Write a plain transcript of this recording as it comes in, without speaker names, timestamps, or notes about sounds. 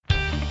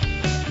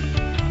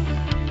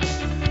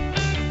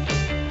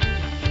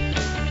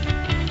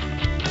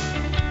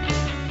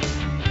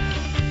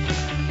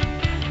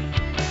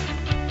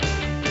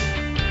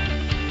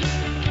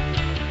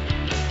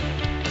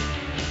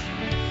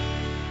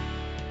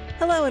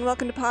Hello and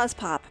welcome to Pause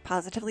Pop,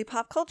 positively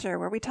pop culture,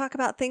 where we talk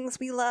about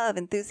things we love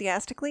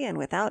enthusiastically and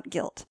without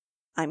guilt.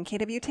 I'm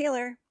KW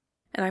Taylor.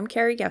 And I'm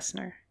Carrie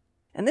Gessner.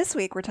 And this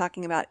week we're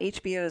talking about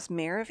HBO's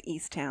Mayor of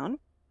Easttown,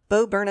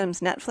 Bo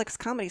Burnham's Netflix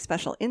comedy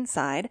special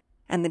Inside,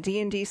 and the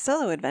D&D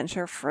solo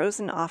adventure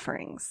Frozen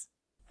Offerings.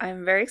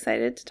 I'm very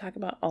excited to talk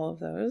about all of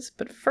those,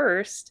 but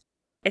first,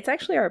 it's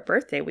actually our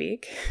birthday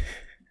week.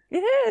 It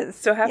is!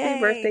 So happy Yay.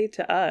 birthday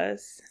to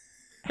us.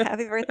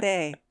 Happy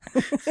birthday.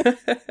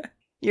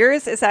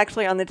 Yours is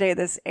actually on the day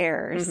this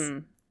airs. Mm-hmm.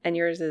 And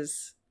yours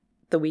is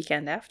the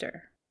weekend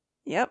after.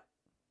 Yep.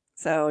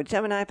 So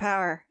Gemini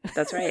power.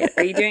 That's right.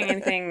 Are you doing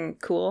anything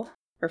cool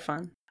or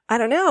fun? I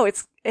don't know.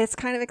 It's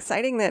kind of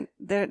exciting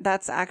that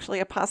that's actually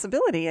a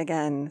possibility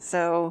again.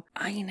 So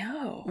I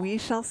know. We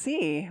shall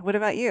see. What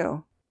about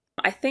you?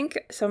 I think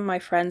some of my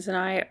friends and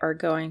I are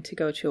going to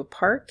go to a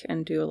park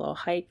and do a little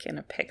hike and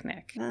a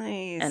picnic.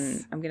 Nice.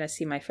 And I'm going to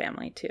see my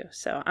family too.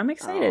 So I'm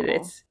excited.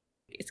 Oh.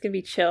 It's going to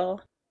be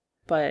chill,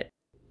 but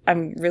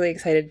I'm really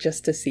excited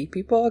just to see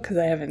people because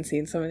I haven't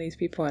seen some of these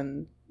people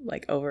in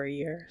like over a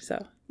year.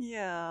 So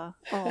yeah.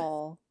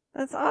 Oh,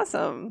 that's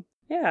awesome.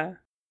 Yeah.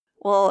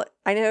 Well,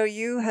 I know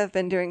you have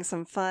been doing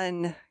some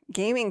fun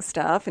gaming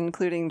stuff,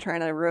 including trying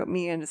to rope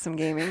me into some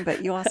gaming,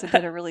 but you also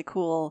did a really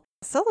cool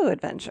solo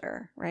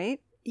adventure, right?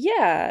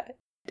 Yeah.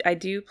 I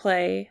do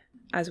play,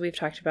 as we've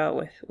talked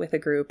about, with a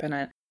group,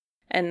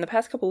 and the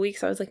past couple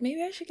weeks I was like,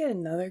 maybe I should get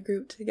another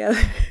group together.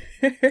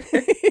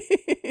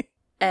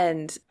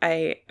 And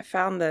I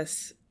found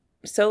this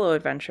solo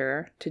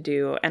adventure to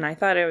do, and I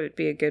thought it would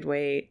be a good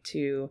way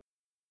to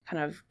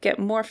kind of get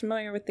more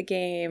familiar with the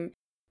game,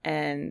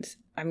 and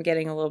I'm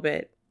getting a little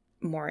bit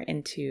more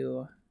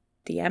into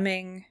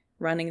DMing,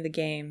 running the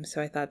game,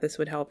 so I thought this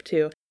would help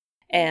too.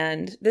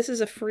 And this is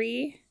a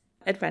free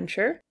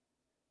adventure.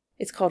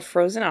 It's called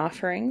Frozen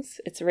Offerings.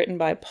 It's written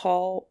by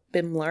Paul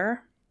Bimler.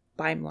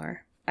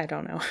 I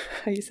don't know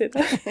how you say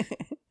that.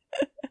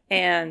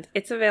 And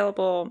it's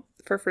available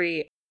for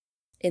free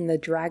in the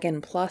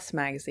Dragon Plus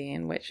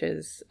magazine, which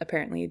is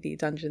apparently the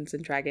Dungeons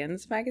and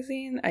Dragons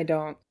magazine. I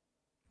don't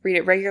read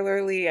it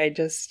regularly. I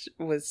just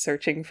was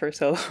searching for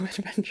solo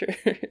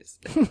adventures.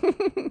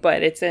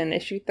 But it's in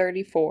issue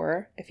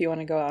 34 if you want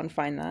to go out and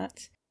find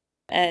that.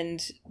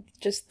 And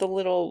just the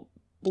little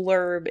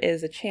blurb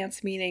is: a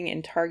chance meeting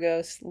in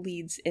Targos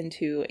leads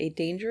into a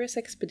dangerous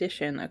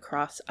expedition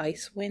across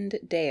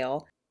Icewind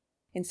Dale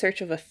in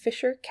search of a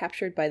fisher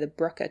captured by the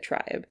Brukka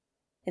tribe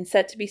and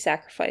set to be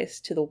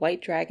sacrificed to the white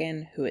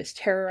dragon who has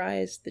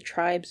terrorized the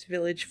tribe's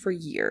village for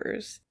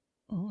years.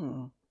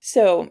 Mm.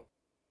 So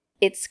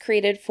it's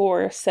created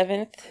for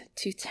 7th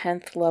to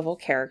 10th level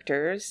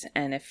characters,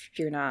 and if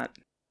you're not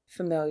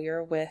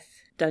familiar with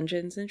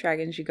Dungeons and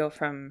Dragons, you go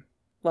from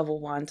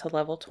level 1 to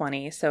level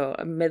 20, so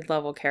a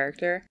mid-level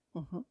character.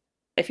 Mm-hmm.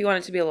 If you want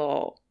it to be a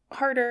little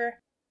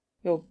harder,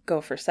 you'll go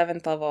for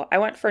 7th level. I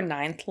went for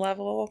 9th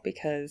level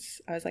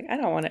because I was like, I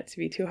don't want it to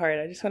be too hard.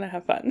 I just want to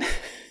have fun.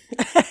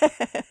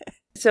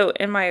 So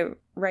in my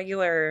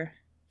regular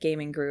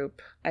gaming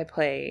group, I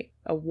play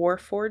a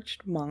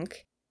Warforged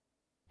monk,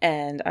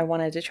 and I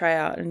wanted to try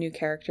out a new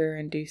character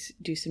and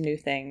do some new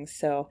things.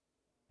 So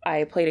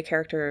I played a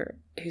character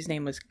whose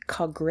name was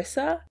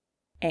Cogrissa,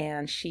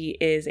 and she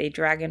is a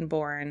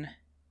dragonborn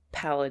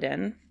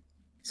paladin.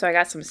 So I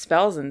got some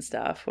spells and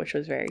stuff, which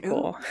was very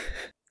cool. Ooh,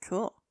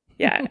 cool.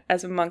 Yeah,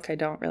 as a monk, I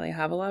don't really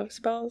have a lot of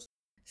spells.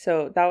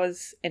 So that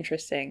was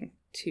interesting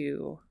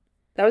to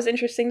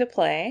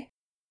play.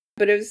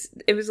 But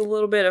it was a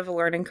little bit of a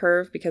learning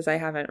curve because I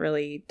haven't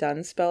really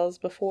done spells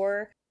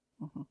before.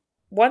 Mm-hmm.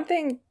 One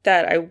thing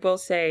that I will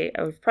say,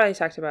 I've probably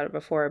talked about it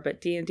before,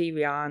 but D&D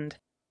Beyond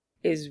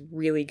is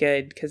really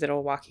good because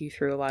it'll walk you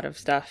through a lot of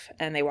stuff,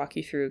 and they walk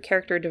you through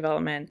character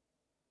development.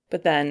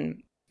 But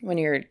then when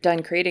you're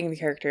done creating the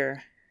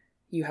character,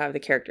 you have the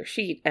character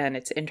sheet, and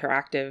it's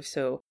interactive,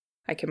 so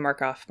I can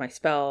mark off my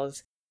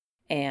spells.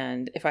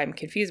 And if I'm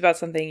confused about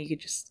something, you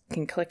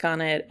can click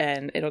on it,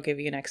 and it'll give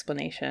you an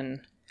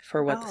explanation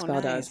for what the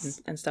spell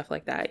does and stuff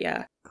like that.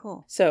 Yeah.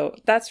 Cool. So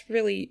that's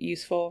really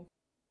useful.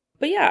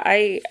 But yeah,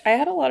 I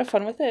had a lot of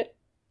fun with it.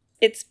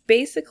 It's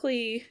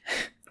basically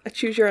a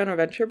choose your own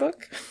adventure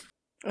book.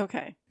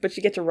 Okay. But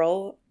you get to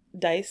roll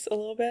dice a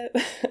little bit.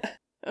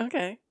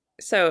 Okay.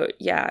 So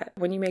yeah,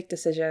 when you make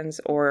decisions,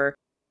 or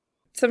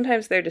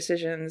sometimes they're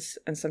decisions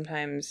and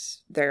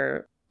sometimes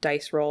they're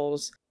dice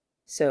rolls.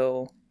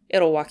 So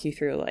it'll walk you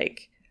through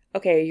like,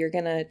 okay, you're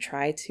going to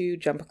try to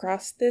jump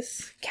across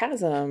this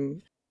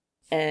chasm,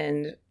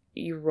 and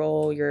you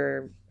roll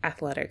your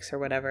athletics or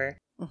whatever.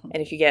 Mm-hmm.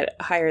 And if you get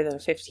higher than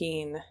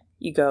 15,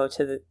 you go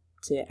to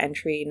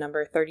entry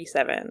number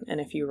 37. And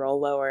if you roll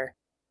lower,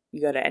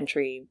 you go to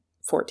entry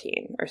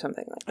 14 or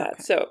something like that.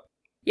 Okay. So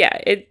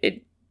yeah,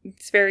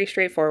 it's very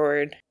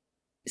straightforward.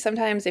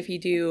 Sometimes if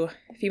you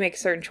make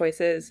certain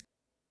choices,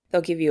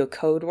 they'll give you a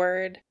code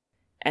word.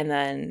 And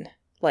then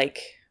like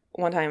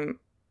one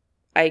time,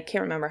 I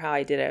can't remember how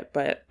I did it,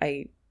 but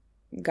I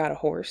got a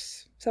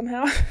horse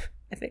somehow.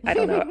 I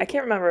don't know. I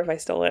can't remember if I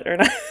stole it or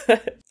not.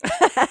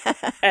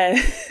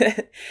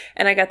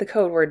 and I got the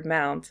code word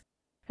mount.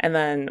 And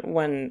then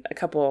when a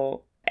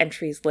couple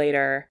entries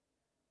later,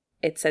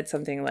 it said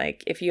something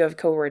like, if you have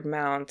Codeword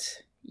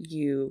Mount,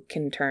 you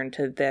can turn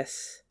to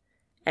this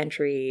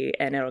entry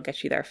and it'll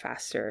get you there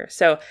faster.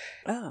 So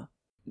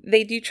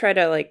they do try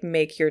to like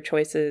make your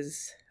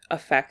choices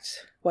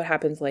affect what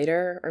happens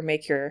later, or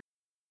make your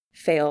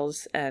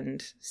fails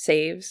and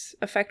saves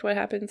affect what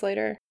happens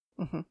later.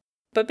 Mm-hmm.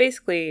 But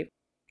basically,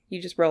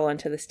 you just roll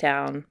into this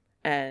town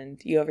and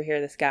you overhear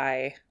this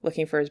guy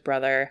looking for his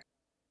brother,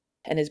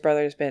 and his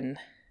brother's been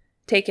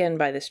taken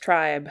by this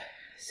tribe.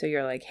 So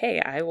you're like,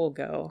 hey, I will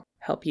go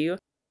help you.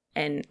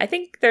 And I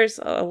think there's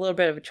a little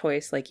bit of a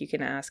choice, like you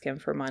can ask him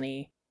for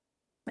money.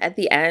 At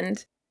the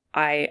end,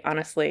 I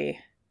honestly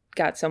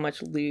got so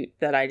much loot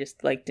that I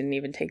just like didn't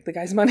even take the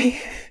guy's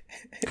money.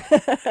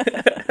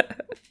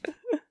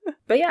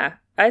 But yeah,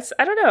 I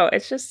don't know.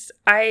 It's just,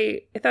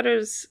 I thought it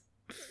was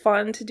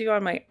fun to do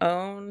on my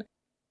own.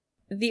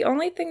 The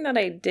only thing that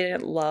I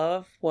didn't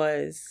love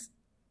was,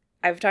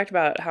 I've talked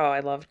about how I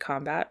loved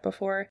combat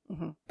before,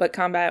 but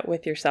combat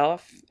with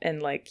yourself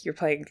and like you're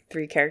playing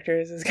 3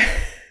 characters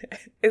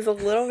is a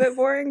little bit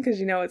boring because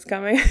you know it's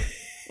coming.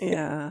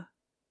 Yeah.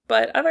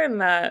 But other than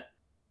that,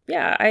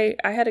 yeah,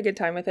 I had a good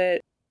time with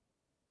it.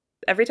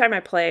 Every time I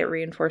play, it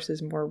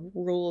reinforces more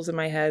rules in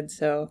my head,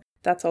 so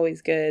that's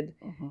always good.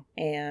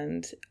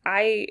 And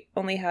I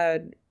only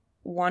had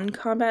 1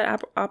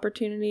 combat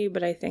opportunity,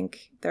 but I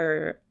think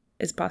there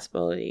is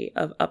possibility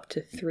of up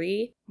to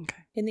 3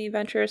 in the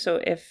adventure.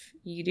 So if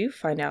you do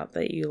find out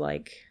that you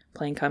like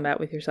playing combat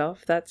with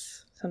yourself,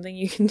 that's something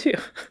you can do.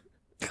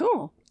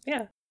 Cool.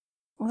 Yeah.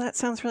 Well, that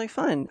sounds really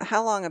fun.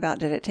 How long about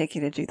did it take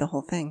you to do the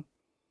whole thing?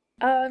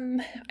 I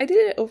did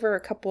it over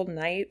a couple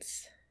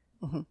nights.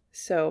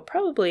 So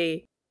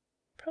probably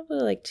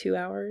like 2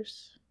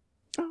 hours.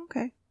 Oh,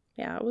 okay.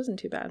 Yeah, it wasn't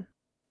too bad.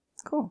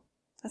 Cool.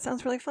 That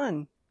sounds really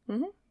fun.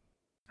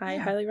 I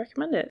highly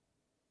recommend it.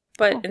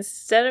 But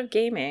instead of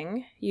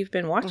gaming, you've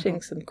been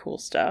watching some cool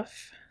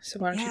stuff. So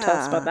why don't you tell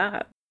us about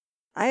that?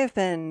 I have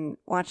been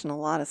watching a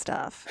lot of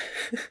stuff.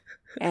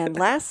 And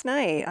last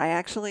night, I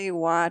actually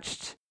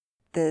watched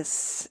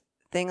this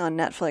thing on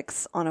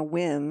Netflix on a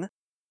whim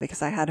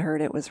because I had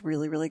heard it was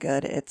really, really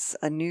good. It's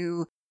a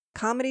new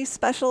comedy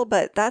special,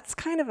 but that's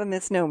kind of a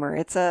misnomer.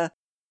 It's a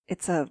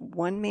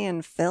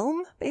one-man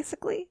film,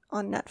 basically,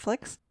 on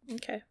Netflix.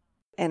 Okay.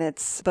 And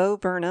it's Bo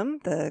Burnham,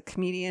 the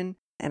comedian,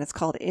 and it's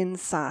called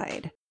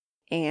Inside.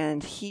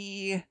 And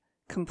he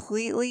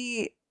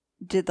completely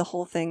did the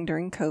whole thing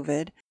during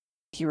COVID.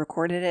 He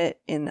recorded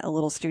it in a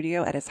little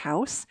studio at his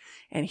house,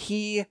 and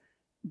he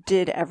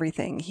did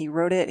everything. He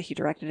wrote it, he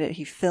directed it,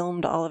 he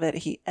filmed all of it,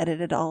 he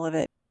edited all of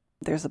it.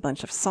 There's a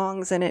bunch of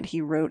songs in it. He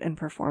wrote and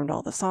performed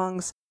all the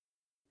songs.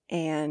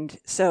 And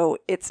so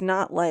it's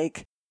not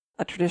like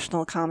a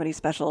traditional comedy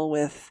special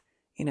with,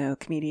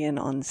 comedian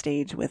on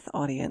stage with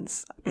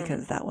audience,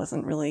 because that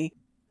wasn't really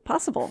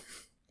possible.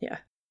 Yeah.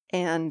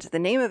 And the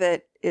name of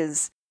it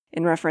is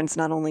in reference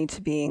not only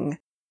to being,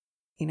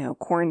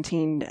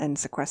 quarantined and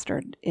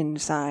sequestered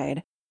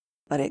inside,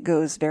 but it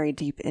goes very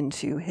deep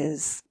into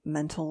his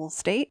mental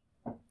state.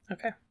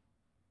 Okay.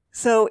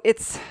 So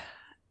it's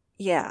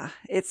a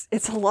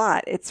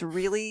lot. It's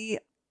really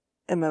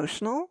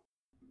emotional.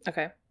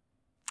 Okay.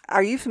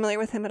 Are you familiar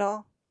with him at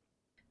all?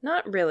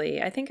 Not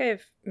really. I think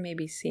I've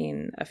maybe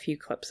seen a few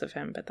clips of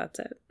him, but that's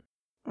it.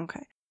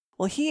 Okay.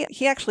 Well,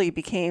 he actually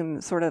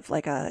became sort of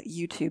like a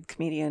YouTube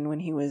comedian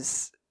when he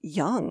was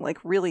young, like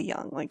really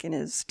young, like in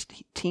his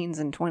teens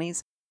and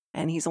 20s,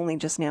 and he's only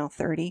just now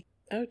 30.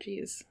 Oh,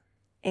 geez.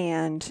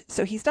 And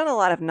so he's done a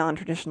lot of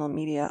non-traditional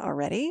media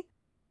already,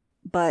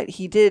 but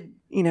he did,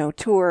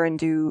 tour and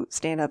do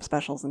stand-up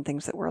specials and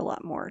things that were a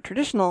lot more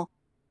traditional.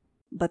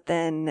 But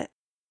then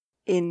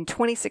in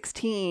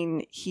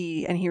 2016,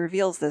 he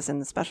reveals this in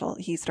the special,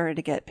 he started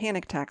to get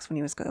panic attacks when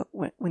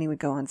he would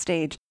go on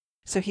stage.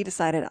 So he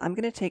decided, I'm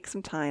going to take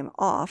some time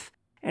off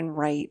and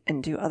write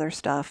and do other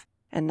stuff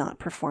and not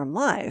perform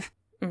live.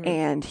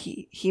 And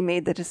he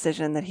made the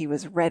decision that he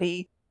was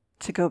ready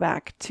to go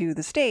back to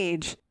the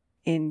stage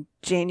in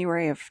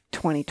January of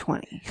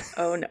 2020.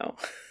 Oh, no.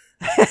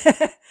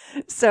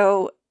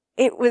 So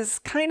it was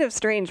kind of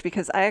strange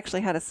because I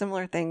actually had a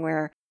similar thing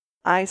where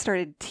I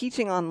started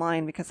teaching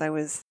online because I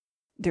was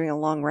doing a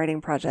long writing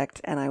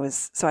project, and I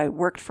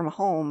worked from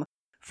home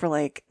for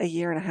like a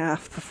year and a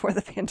half before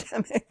the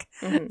pandemic.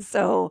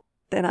 So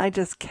then I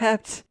just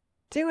kept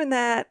doing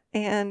that,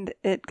 and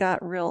it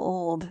got real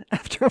old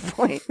after a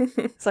point.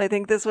 So I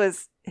think this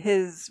was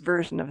his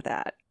version of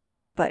that.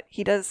 But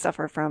he does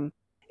suffer from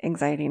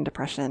anxiety and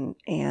depression,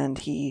 and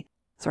he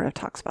sort of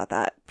talks about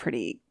that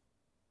pretty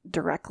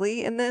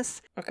directly in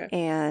this. Okay.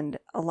 And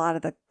a lot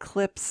of the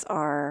clips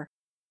are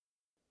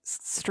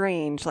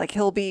strange. Like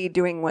he'll be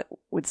doing what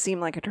would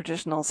seem like a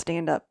traditional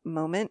stand-up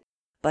moment,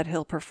 but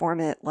he'll perform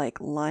it like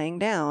lying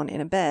down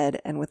in a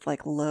bed and with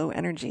like low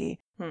energy.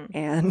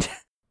 And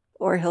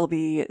or he'll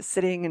be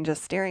sitting and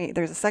just staring.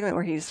 There's a segment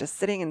where he's just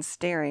sitting and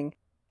staring,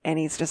 and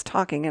he's just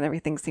talking, and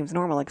everything seems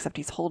normal except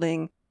he's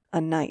holding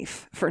a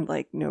knife for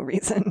like no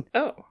reason.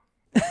 Oh.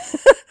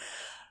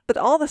 But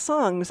all the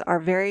songs are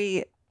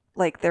very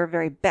like they're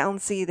very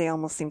bouncy. They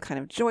almost seem kind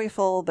of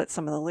joyful, but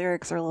some of the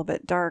lyrics are a little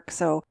bit dark.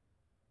 So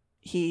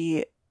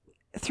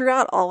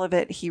throughout all of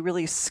it, he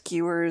really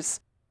skewers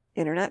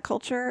internet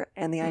culture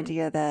and the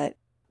idea that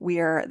we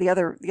are the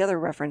other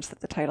reference that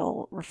the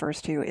title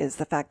refers to is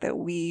the fact that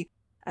we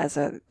as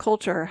a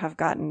culture have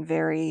gotten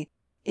very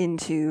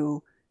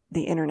into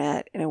the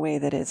internet in a way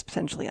that is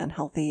potentially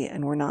unhealthy,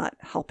 and we're not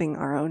helping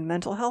our own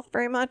mental health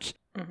very much.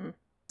 Mm-hmm.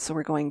 So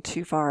we're going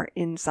too far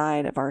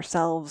inside of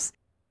ourselves,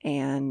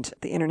 and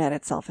the internet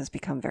itself has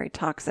become very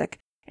toxic,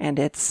 and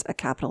it's a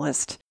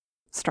capitalist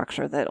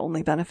structure that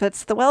only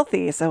benefits the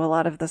wealthy. So a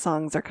lot of the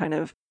songs are kind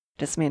of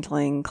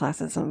dismantling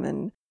classism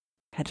and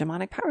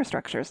hegemonic power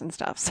structures and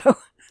stuff. So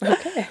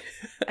okay.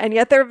 And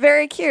yet they're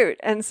very cute.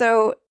 And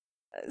so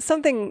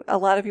something a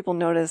lot of people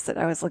noticed that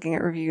I was looking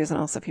at reviews and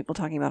also people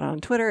talking about it on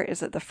Twitter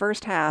is that the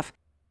first half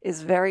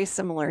is very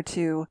similar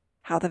to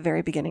how the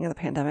very beginning of the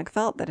pandemic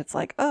felt, that it's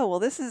like, oh, well,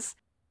 this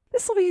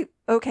will be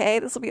okay.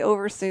 This will be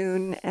over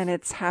soon. And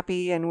it's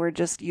happy. And we're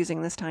just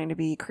using this time to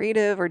be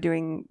creative or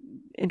doing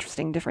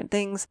interesting different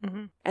things.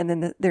 Mm-hmm. And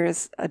then there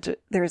is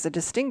a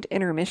distinct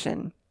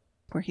intermission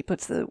where he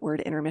puts the word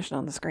intermission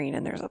on the screen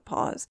and there's a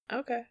pause.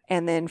 Okay.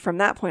 And then from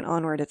that point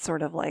onward, it's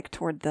sort of like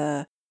toward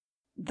the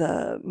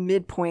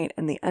midpoint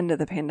and the end of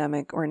the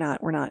pandemic, or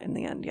not, we're not in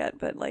the end yet,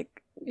 but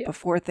like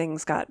before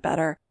things got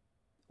better,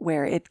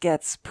 where it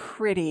gets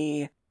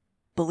pretty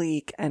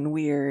bleak and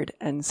weird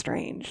and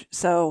strange.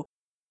 So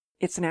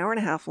it's an hour and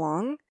a half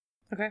long.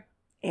 Okay.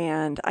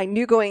 And I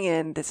knew going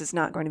in, this is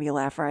not going to be a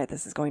laugh riot.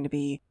 This is going to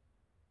be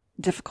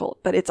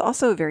difficult, but it's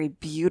also very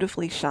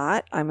beautifully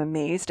shot. I'm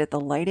amazed at the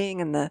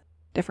lighting and the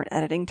different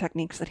editing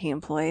techniques that he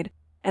employed.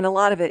 And a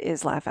lot of it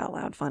is laugh out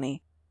loud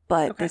funny,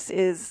 but this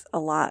is a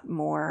lot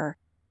more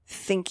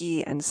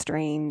thinky and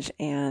strange.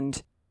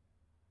 And,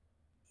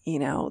 you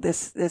know,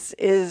 this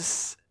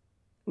is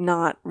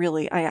not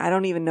really, I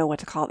don't even know what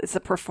to call it. It's a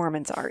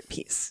performance art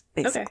piece,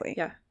 basically. Okay.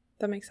 Yeah,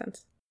 that makes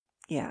sense.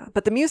 Yeah.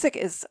 But the music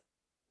is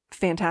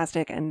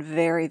fantastic and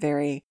very,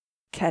 very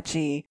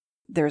catchy.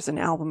 There's an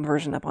album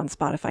version up on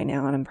Spotify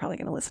now, and I'm probably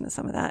going to listen to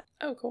some of that.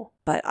 Oh, cool.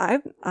 But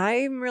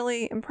I'm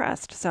really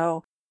impressed.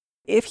 So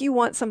if you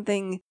want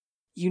something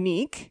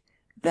unique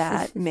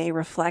that may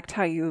reflect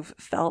how you've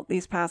felt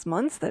these past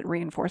months, that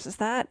reinforces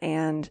that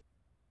and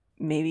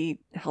maybe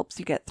helps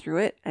you get through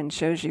it and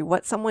shows you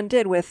what someone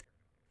did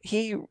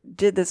he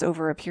did this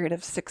over a period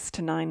of 6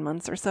 to 9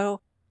 months or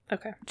so.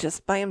 Okay.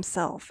 Just by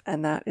himself.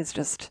 And that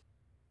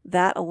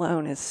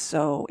alone is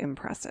so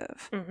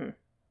impressive. Mm-hmm.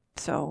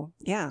 So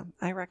yeah,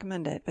 I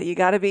recommend it. But you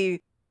got to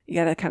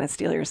kind of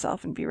steel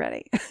yourself and be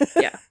ready.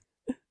 Yeah.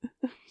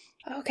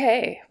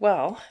 Okay.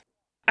 Well,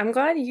 I'm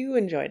glad you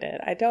enjoyed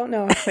it. I don't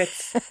know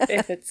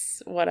if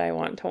it's what I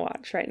want to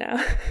watch right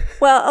now.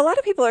 Well, a lot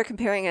of people are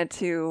comparing it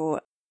to,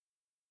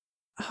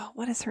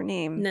 what is her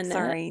name? Nanette?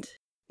 Sorry.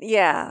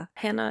 Yeah.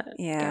 Hannah.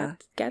 Yeah.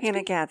 Gatsby?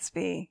 Hannah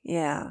Gatsby.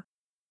 Yeah.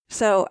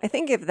 So I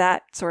think if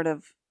that sort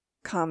of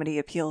comedy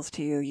appeals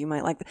to you, you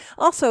might like that.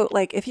 Also,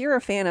 like if you're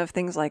a fan of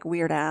things like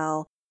Weird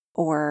Al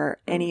or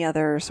any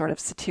other sort of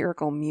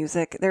satirical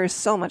music, there is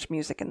so much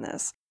music in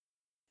this.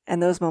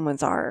 And those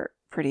moments are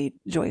pretty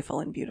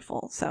joyful and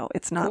beautiful. So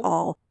it's not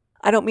all,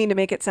 I don't mean to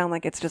make it sound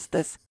like it's just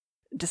this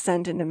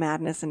descent into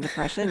madness and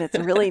depression. It's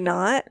really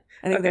not.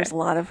 I think there's a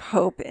lot of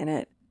hope in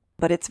it,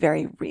 but it's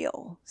very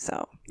real.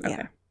 So yeah.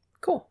 Okay.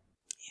 Cool.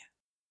 Yeah.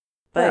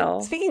 But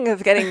well, speaking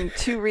of getting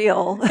too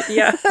real.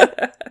 Yeah.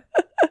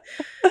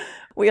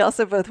 We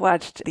also both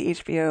watched the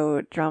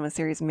HBO drama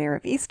series Mayor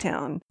of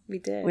Easttown. We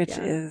did. Which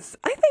is,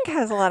 I think,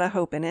 has a lot of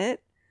hope in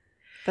it,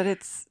 but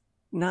it's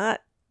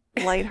not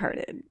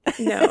lighthearted.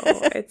 No,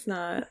 it's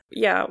not.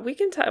 Yeah,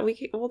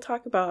 we'll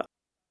talk about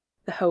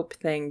the hope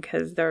thing,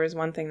 because there was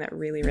one thing that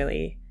really,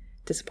 really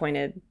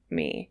disappointed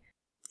me.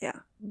 Yeah.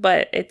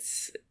 But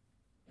it's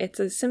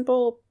a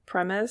simple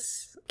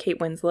premise. Kate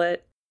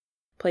Winslet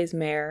plays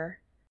Mare,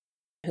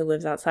 who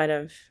lives outside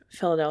of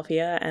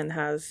Philadelphia and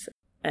has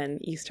an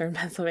Eastern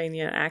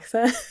Pennsylvania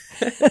accent,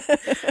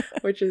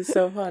 which is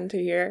so fun to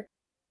hear.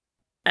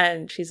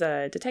 And she's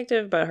a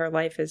detective, but her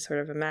life is sort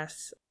of a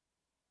mess.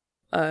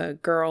 A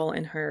girl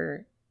in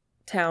her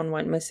town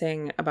went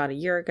missing about a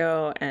year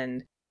ago,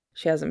 and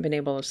she hasn't been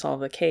able to solve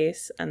the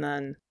case. And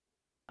then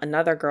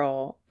another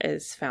girl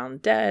is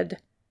found dead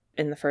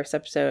in the first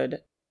episode.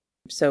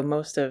 So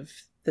most of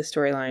the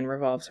storyline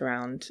revolves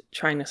around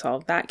trying to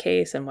solve that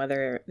case and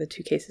whether the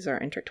two cases are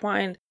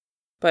intertwined.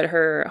 But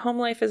her home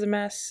life is a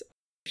mess.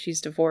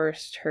 She's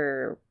divorced.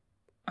 Her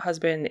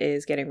husband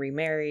is getting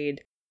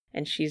remarried.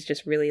 And she's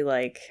just really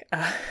like,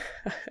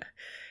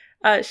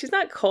 she's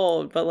not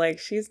cold, but like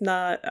she's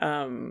not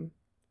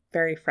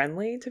very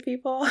friendly to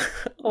people.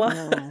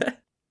 No.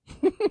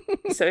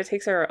 So it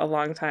takes her a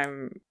long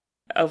time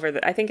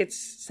I think it's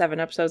 7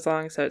 episodes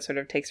long, so it sort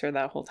of takes her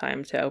that whole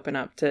time to open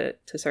up to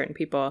certain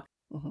people.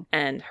 Mm-hmm.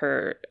 And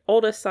her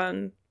oldest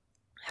son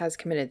has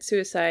committed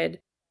suicide,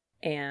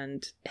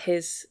 and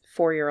his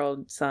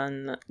 4-year-old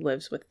son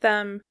lives with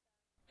them.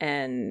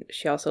 And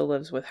she also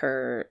lives with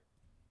her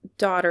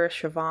daughter,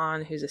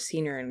 Siobhan, who's a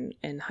senior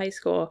in high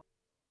school.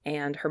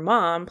 and her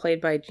mom,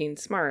 played by Jean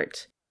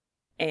Smart.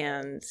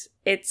 And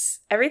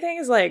everything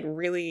is like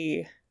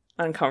really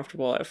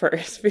uncomfortable at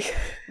first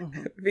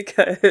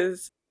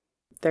because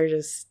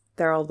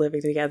they're all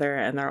living together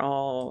and they're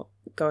all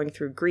going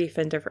through grief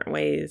in different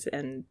ways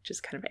and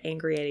just kind of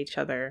angry at each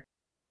other.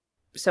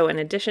 So in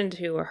addition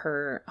to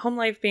her home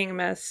life being a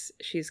mess,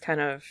 she kind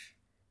of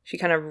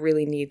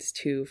really needs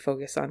to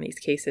focus on these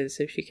cases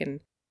so she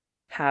can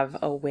have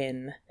a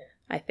win,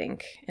 I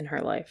think, in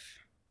her life.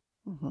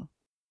 Mm-hmm.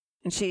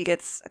 And she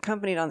gets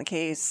accompanied on the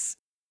case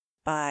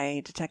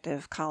by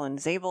Detective Colin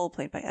Zabel,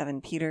 played by Evan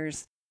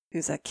Peters,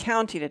 who's a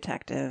county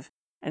detective,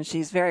 and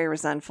she's very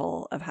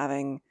resentful of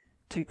having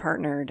to be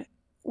partnered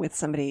with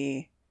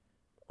somebody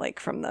like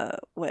from the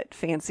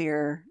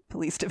fancier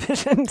police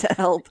division to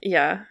help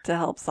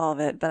solve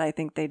it. But I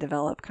think they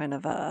develop kind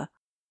of an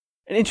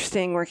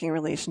interesting working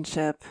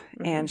relationship.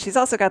 Mm-hmm. And she's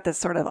also got this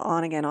sort of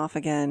on again, off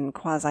again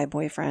quasi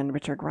boyfriend,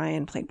 Richard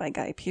Ryan, played by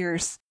Guy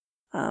Pearce,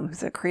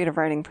 who's a creative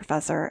writing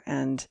professor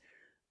and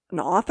an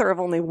author of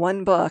only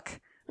one book,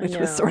 which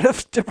was sort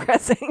of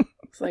depressing.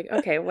 It's like,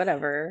 okay,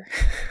 whatever.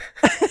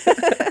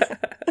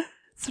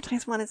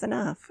 Sometimes one is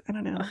enough. I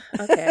don't know.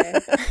 Okay.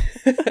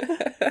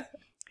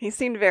 He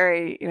seemed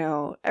very,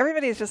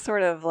 everybody's just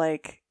sort of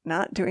like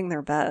not doing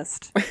their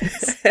best.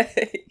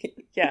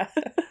 Yeah.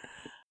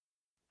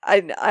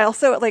 I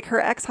also like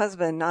her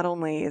ex-husband. Not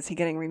only is he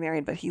getting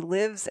remarried, but he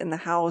lives in the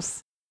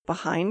house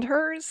behind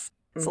hers.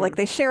 So like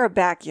they share a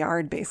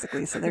backyard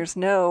basically. So there's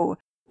no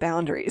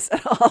boundaries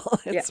at all.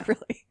 It's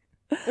really,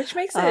 which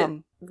makes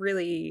it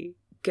really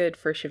good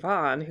for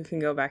Siobhan, who can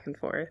go back and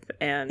forth,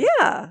 and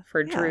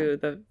for Drew,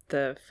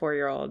 the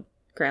 4-year-old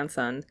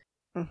grandson,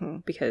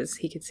 because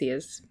he could see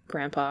his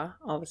grandpa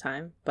all the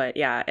time. But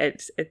yeah,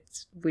 it's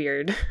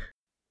weird.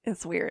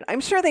 It's weird.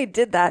 I'm sure they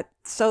did that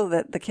so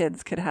that the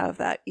kids could have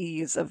that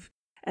ease of,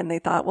 and they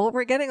thought, well,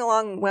 we're getting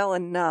along well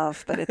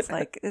enough, but it's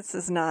like, this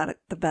is not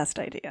the best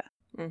idea.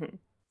 Mm-hmm.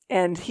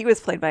 And he was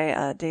played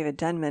by David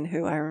Denman,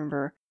 who I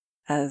remember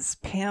as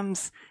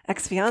Pam's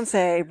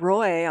ex-fiance,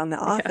 Roy, on The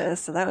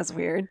Office, so that was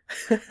weird.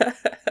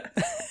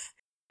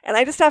 And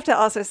I just have to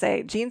also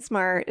say, Jean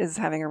Smart is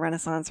having a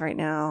renaissance right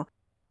now.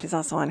 She's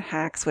also on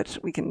Hacks, which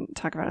we can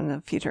talk about in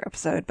a future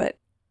episode, but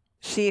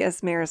she,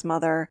 as Mare's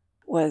mother,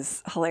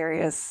 was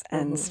hilarious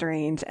and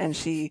strange, and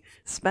she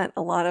spent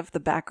a lot of the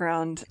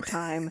background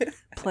time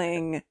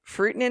playing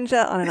Fruit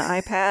Ninja on an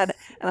iPad,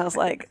 and I was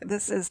like,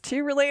 this is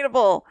too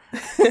relatable.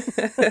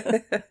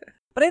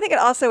 But I think it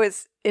also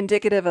is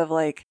indicative of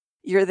like,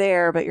 you're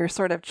there, but you're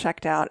sort of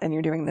checked out and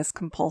you're doing this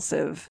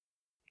compulsive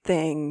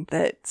thing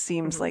that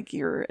seems like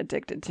you're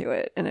addicted to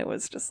it. And it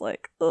was just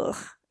like,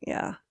 ugh,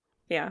 yeah.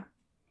 Yeah.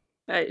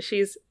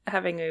 She's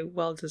having a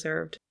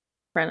well-deserved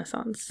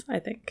renaissance, I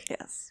think.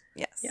 Yes.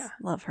 Yeah.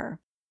 Love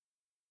her.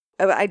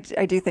 I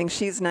do think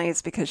she's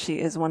nice because she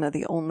is one of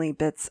the only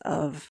bits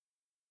of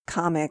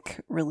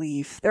comic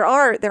relief. There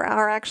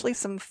are actually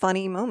some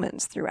funny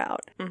moments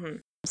throughout. Mm-hmm.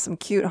 Some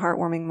cute,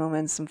 heartwarming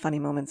moments, some funny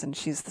moments, and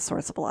she's the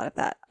source of a lot of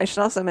that. I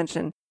should also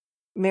mention,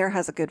 Mare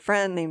has a good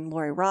friend named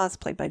Laurie Ross,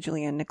 played by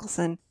Julianne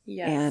Nicholson.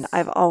 Yes. And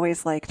I've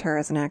always liked her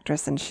as an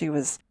actress, and she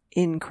was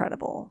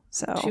incredible.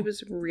 So she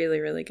was really,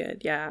 really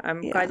good. Yeah,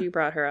 I'm glad you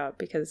brought her up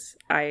because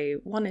I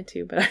wanted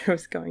to, but I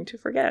was going to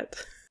forget.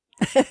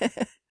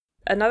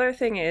 Another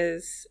thing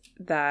is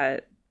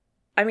that,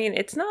 I mean,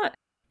 it's not,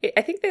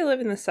 I think they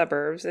live in the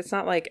suburbs. It's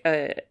not like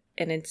an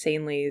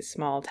insanely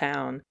small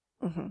town,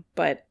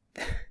 but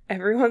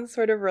everyone's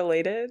sort of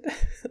related.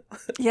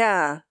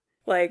 Yeah.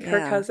 Like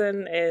her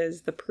cousin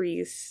is the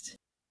priest,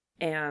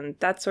 and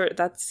that's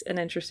an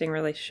interesting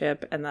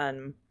relationship. And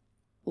then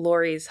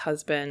Laurie's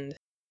husband's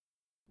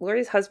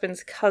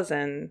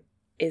cousin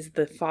is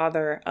the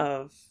father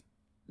of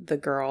the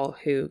girl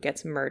who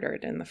gets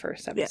murdered in the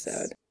first episode.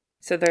 Yes.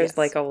 So there's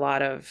like a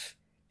lot of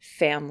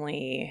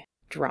family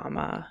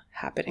drama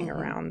happening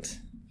around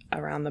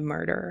the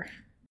murder.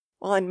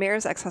 Well, and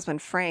Mare's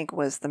ex-husband Frank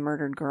was the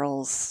murdered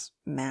girl's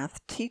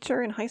math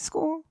teacher in high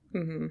school.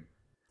 Mm-hmm.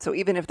 So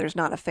even if there's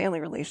not a family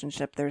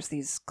relationship, there's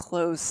these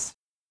close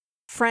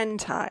friend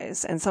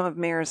ties. And some of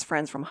Mare's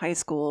friends from high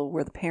school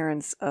were the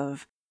parents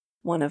of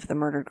one of the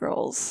murdered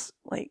girls,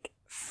 like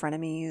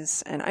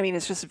frenemies. And I mean,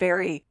 it's just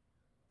very,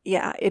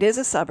 it is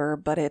a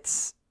suburb, but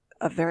it's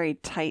a very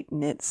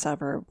tight-knit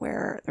suburb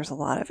where there's a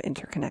lot of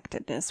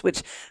interconnectedness,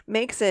 which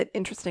makes it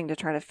interesting to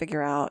try to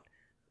figure out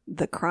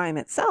the crime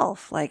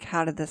itself. Like,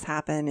 how did this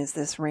happen? Is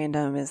this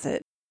random?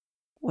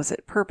 Was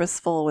it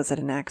purposeful? Was it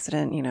an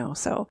accident?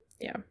 So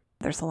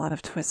there's a lot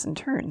of twists and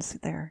turns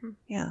there.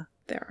 Yeah.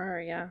 There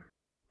are, yeah.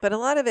 But a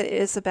lot of it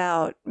is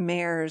about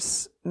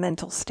Mare's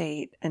mental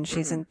state, and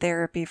she's in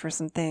therapy for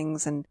some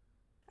things. And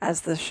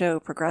as the show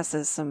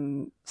progresses,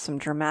 some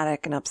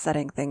dramatic and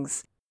upsetting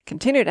things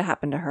continue to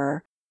happen to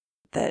her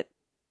that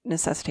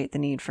necessitate the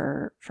need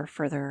for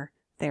further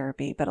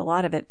therapy. But a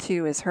lot of it,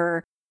 too, is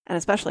her, and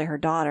especially her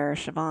daughter,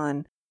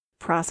 Siobhan,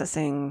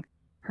 processing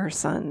her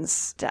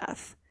son's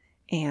death.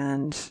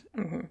 And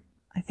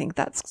I think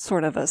that's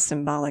sort of a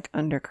symbolic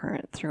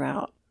undercurrent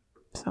throughout.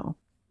 So,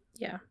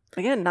 yeah.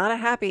 Again, not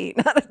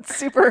a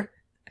super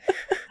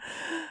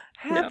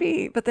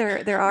Happy, but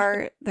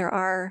there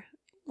are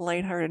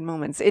lighthearted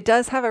moments. It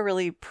does have a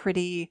really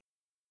pretty,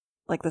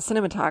 like the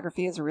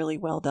cinematography is really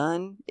well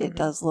done. It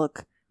does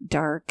look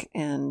dark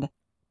and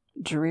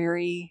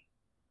dreary,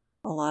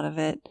 a lot of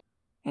it,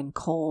 and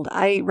cold.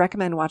 I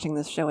recommend watching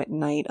this show at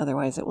night,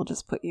 otherwise it will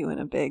just put you in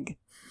a big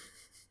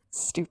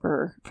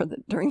stupor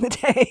during the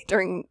day.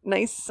 During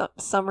nice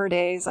summer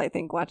days, I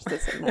think watch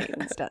this at night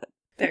instead.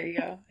 There you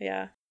go.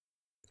 Yeah.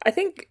 I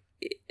think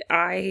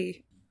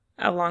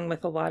along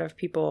with a lot of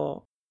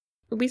people,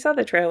 we saw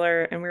the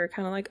trailer and we were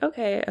kind of like,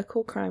 okay, a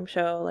cool crime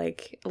show,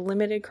 like a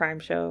limited crime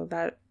show.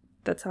 That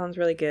sounds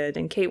really good.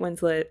 And Kate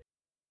Winslet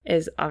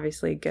is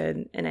obviously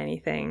good in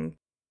anything.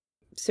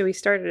 So we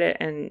started it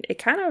and it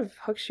kind of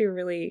hooks you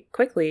really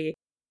quickly.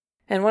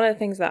 And one of the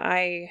things that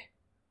I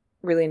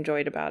really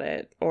enjoyed about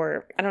it,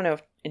 or I don't know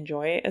if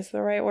enjoy is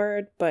the right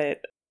word,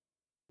 but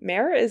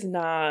Mara is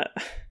not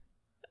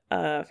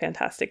a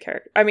fantastic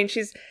character. I mean,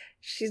 she's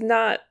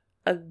not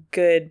a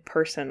good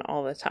person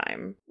all the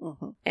time.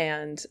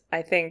 And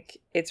I think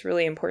it's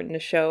really important to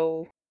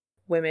show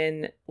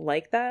women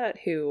like that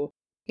who,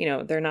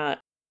 they're not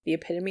the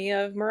epitome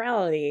of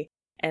morality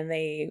and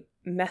they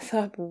mess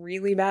up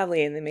really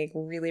badly and they make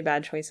really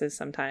bad choices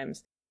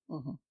sometimes.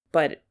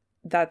 But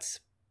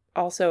that's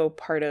also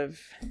part of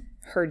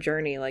her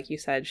journey. Like you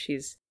said,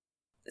 she's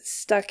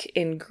stuck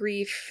in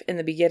grief in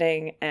the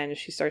beginning and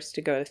she starts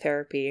to go to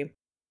therapy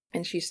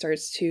and she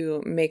starts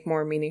to make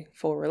more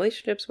meaningful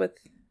relationships with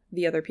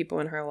the other people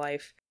in her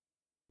life.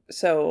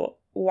 So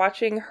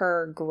watching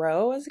her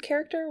grow as a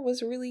character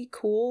was really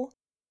cool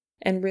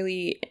and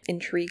really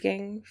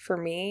intriguing for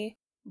me.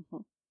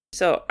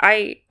 So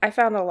I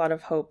found a lot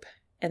of hope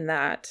in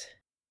that.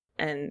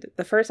 And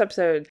the first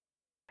episode,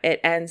 it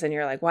ends and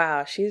you're like,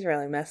 wow, she's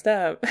really messed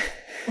up.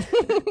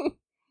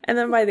 And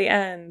then by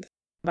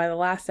the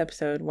last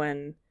episode,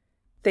 when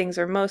things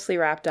are mostly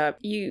wrapped up,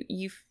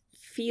 you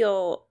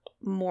feel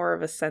more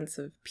of a sense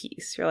of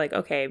peace. You're like,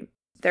 okay,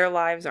 their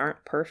lives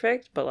aren't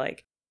perfect, but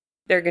like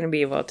they're going to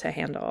be able to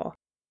handle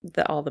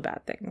all the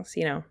bad things,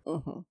 Yeah.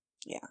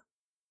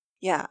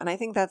 And I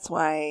think that's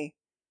why,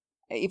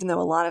 even though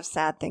a lot of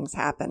sad things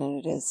happen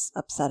and it is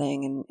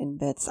upsetting in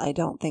bits, I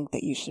don't think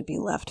that you should be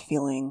left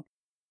feeling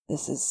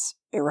this is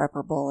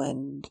irreparable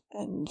and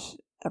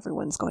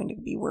everyone's going to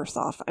be worse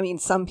off. I mean,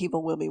 some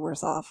people will be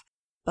worse off,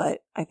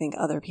 but I think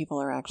other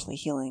people are actually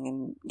healing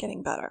and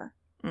getting better.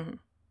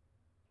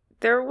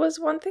 There was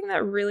one thing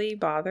that really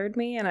bothered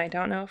me, and I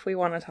don't know if we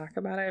want to talk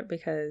about it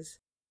because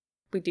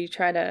we do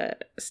try to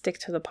stick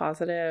to the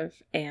positive,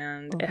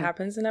 and it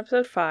happens in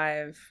episode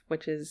 5,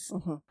 which is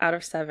out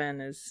of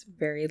 7, is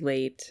very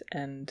late,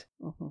 and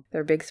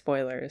they're big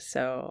spoilers.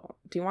 So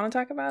do you want to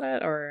talk about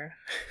it or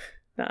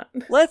not?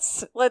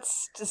 Let's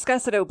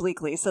discuss it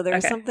obliquely. So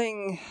there's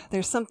something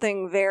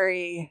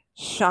very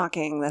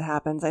shocking that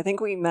happens. I think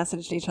we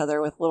messaged each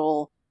other with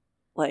little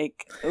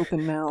like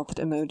open-mouthed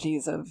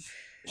emojis of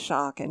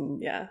shock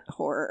and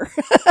horror.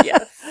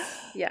 Yes.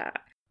 Yeah.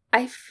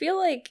 I feel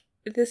like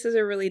this is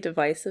a really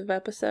divisive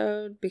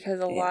episode because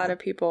a lot of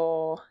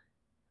people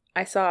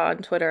I saw on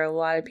Twitter, a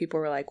lot of people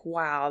were like,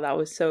 wow, that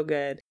was so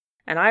good.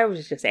 And I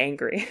was just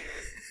angry.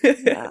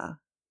 Yeah.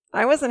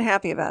 I wasn't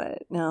happy about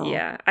it. No.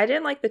 Yeah. I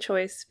didn't like the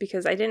choice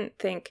because I didn't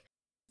think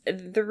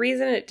the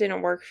reason it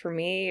didn't work for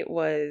me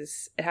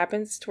was it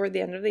happens toward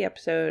the end of the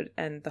episode,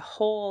 and the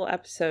whole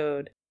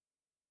episode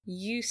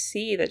you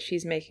see that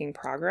she's making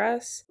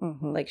progress.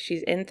 Like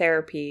she's in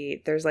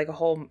therapy. There's like a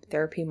whole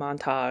therapy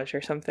montage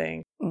or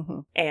something.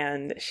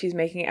 And she's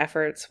making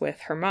efforts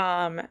with her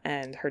mom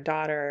and her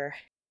daughter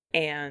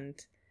and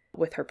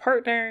with her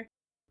partner.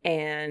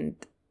 And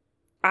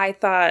I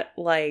thought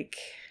like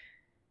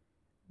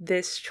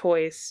this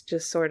choice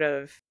just sort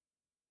of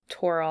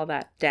tore all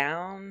that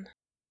down.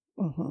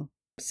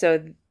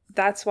 So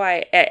that's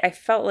why I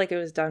felt like it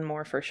was done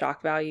more for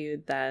shock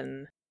value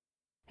than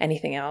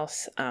anything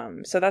else.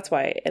 So that's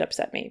why it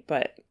upset me.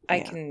 But I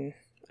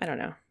don't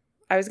know.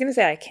 I was gonna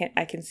say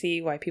I can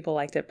see why people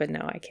liked it, but no,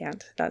 I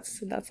can't.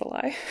 That's a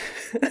lie.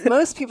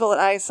 Most people that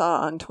I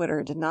saw on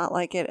Twitter did not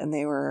like it, and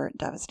they were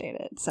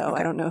devastated. So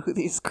I don't know who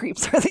these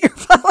creeps are that you're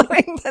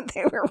following that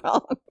they were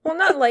wrong. Well,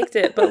 not liked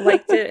it, but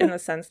liked it in the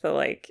sense that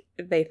like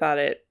they thought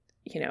it,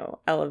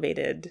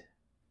 elevated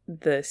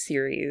the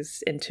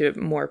series into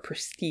more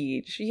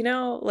prestige.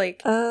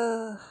 Like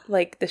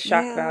the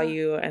shock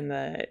value and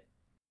the.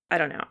 I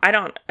don't know. I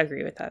don't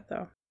agree with that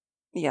though.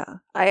 Yeah,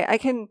 I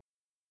can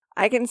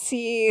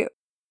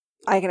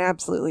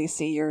absolutely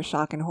see your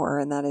shock and horror,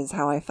 and that is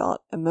how I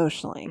felt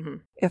emotionally.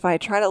 If I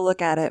try to look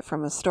at it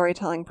from a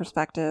storytelling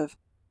perspective,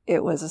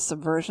 it was a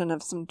subversion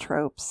of some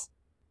tropes,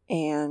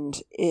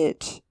 and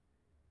it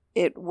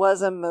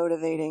was a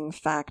motivating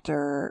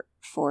factor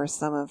for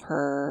some of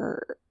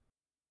her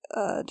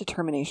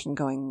determination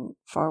going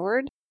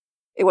forward.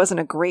 It wasn't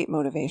a great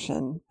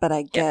motivation, but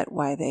I get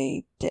why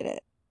they did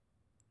it.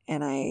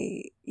 And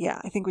I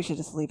think we should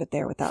just leave it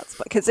there without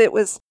spoil, because it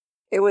was,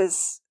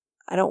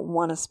 I don't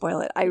want to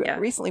spoil it. I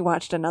recently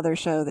watched another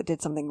show that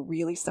did something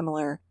really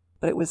similar,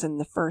 but it was in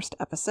the first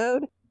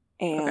episode,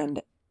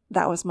 and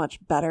that was much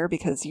better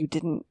because you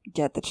didn't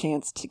get the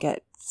chance to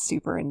get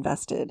super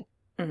invested.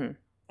 Mm-hmm.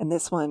 And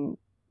this one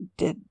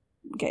did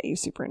get you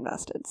super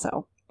invested.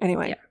 So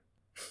anyway.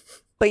 Yeah.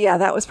 But yeah,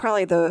 that was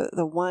probably the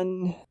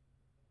one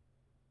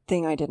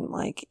thing I didn't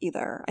like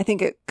either. I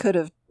think it could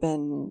have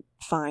been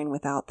fine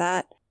without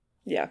that.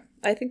 Yeah.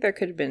 I think there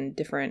could have been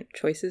different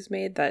choices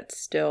made that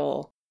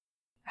still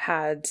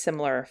had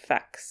similar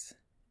effects.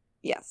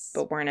 Yes.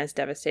 But weren't as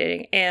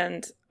devastating.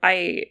 And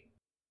I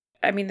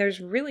mean,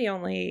 there's really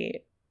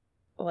only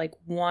like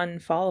one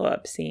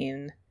follow-up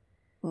scene.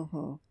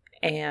 Mm-hmm.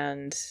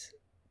 And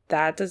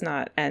that does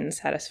not end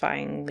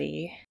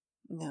satisfyingly.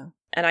 No.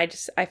 And I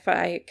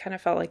kind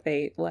of felt like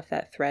they left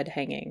that thread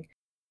hanging.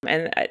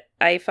 And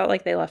I felt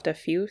like they left a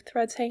few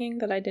threads hanging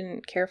that I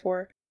didn't care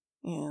for.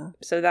 Yeah.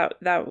 So that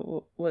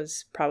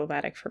was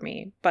problematic for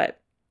me. But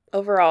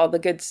overall, the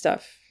good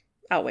stuff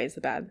outweighs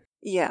the bad.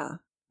 Yeah,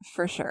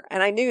 for sure.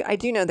 And I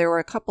do know there were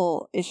a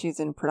couple issues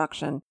in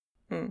production.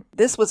 Mm.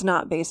 This was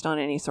not based on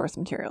any source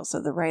material. So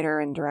the writer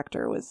and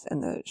director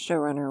and the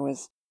showrunner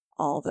was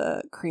all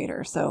the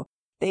creator. So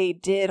they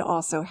did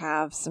also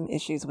have some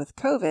issues with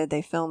COVID.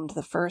 They filmed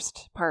the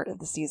first part of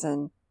the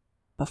season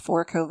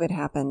before COVID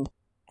happened,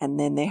 and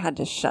then they had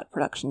to shut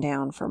production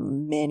down for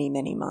many,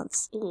 many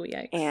months. Ooh,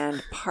 yikes.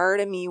 And part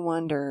of me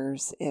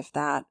wonders if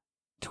that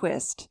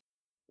twist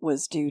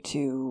was due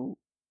to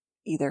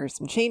either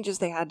some changes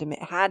they had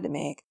to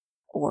make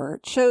or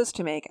chose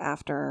to make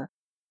after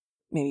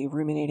maybe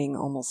ruminating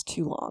almost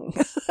too long.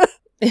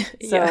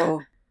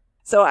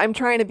 So I'm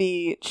trying to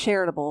be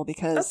charitable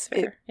because that's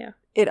fair.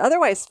 It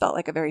otherwise felt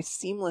like a very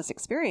seamless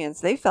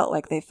experience. They felt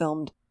like they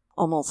filmed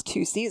almost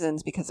 2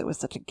 seasons because it was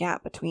such a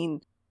gap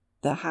between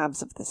the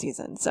halves of the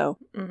season. So,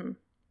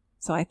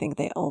 So I think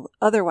they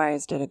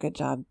otherwise did a good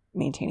job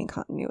maintaining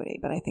continuity,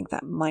 but I think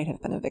that might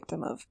have been a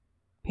victim of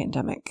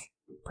pandemic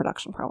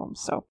production problems.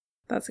 So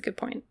that's a good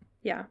point.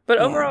 Yeah. But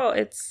overall,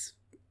 it's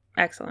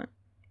excellent.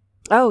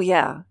 Oh,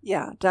 yeah.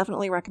 Yeah.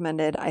 Definitely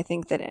recommended. I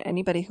think that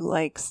anybody who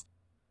likes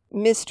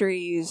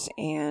mysteries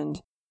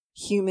and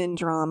human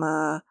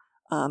drama,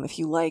 if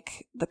you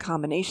like the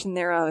combination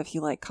thereof, if you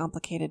like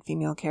complicated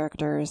female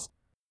characters,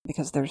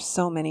 because there's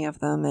so many of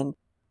them,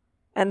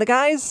 and the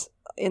guys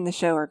in the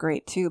show are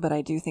great too, but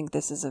I do think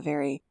this is a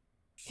very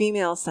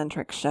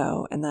female-centric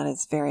show, and that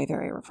is very,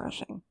 very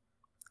refreshing.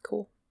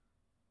 Cool.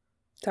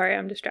 Sorry,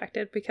 I'm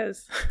distracted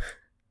because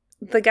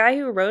the guy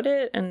who wrote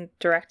it and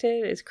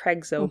directed is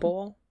Craig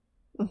Zobel.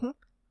 Mm-hmm.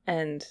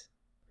 And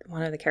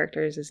one of the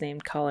characters is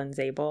named Colin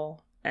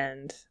Zabel.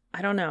 And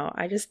I don't know.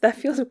 That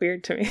feels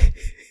weird to me.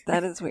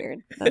 That is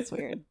weird. That's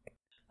weird.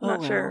 I'm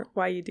not sure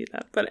why you do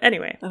that. But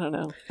anyway. I don't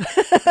know.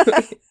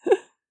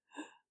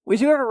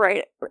 Have you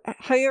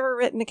ever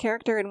written a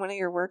character in one of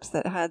your works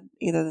that had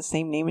either the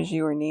same name as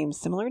you or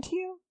names similar to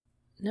you?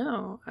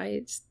 No,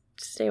 I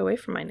stay away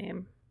from my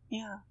name.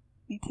 Yeah,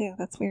 me too.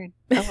 That's weird.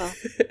 Oh well.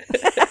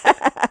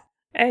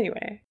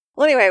 Anyway.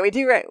 Well, anyway, we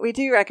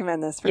do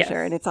recommend this for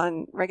sure, and it's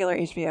on regular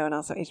HBO and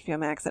also HBO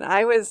Max. And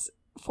I was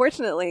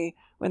fortunately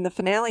when the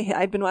finale hit,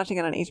 I'd been watching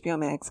it on HBO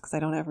Max because I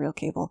don't have real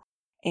cable,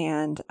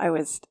 and I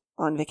was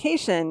on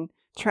vacation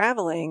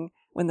traveling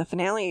when the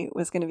finale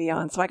was going to be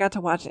on, so I got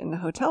to watch it in a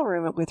hotel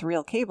room with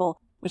real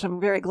cable, which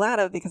I'm very glad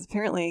of because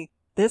apparently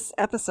this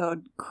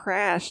episode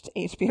crashed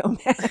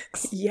HBO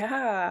Max.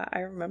 Yeah, I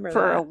remember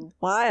for that. a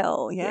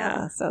while.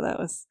 Yeah,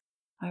 so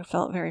I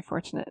felt very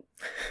fortunate.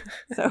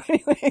 So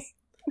anyway.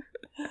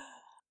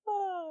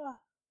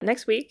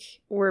 Next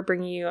week, we're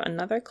bringing you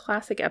another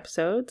classic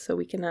episode so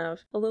we can have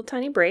a little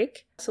tiny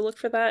break. So look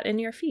for that in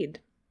your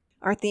feed.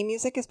 Our theme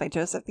music is by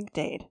Joseph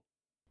McDade.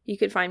 You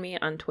can find me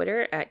on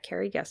Twitter at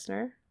Carrie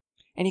Gessner.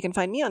 And you can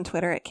find me on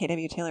Twitter at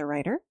KW Taylor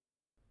Writer.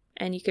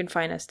 And you can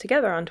find us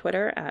together on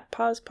Twitter at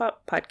Pause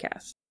Pop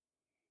Podcast.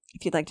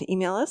 If you'd like to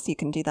email us, you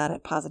can do that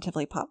at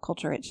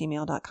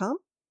positivelypopculture@gmail.com.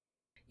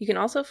 You can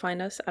also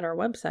find us at our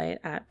website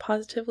at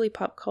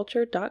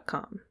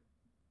positivelypopculture.com.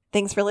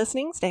 Thanks for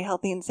listening. Stay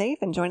healthy and safe,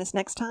 and join us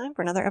next time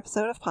for another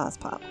episode of Pause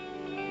Pop.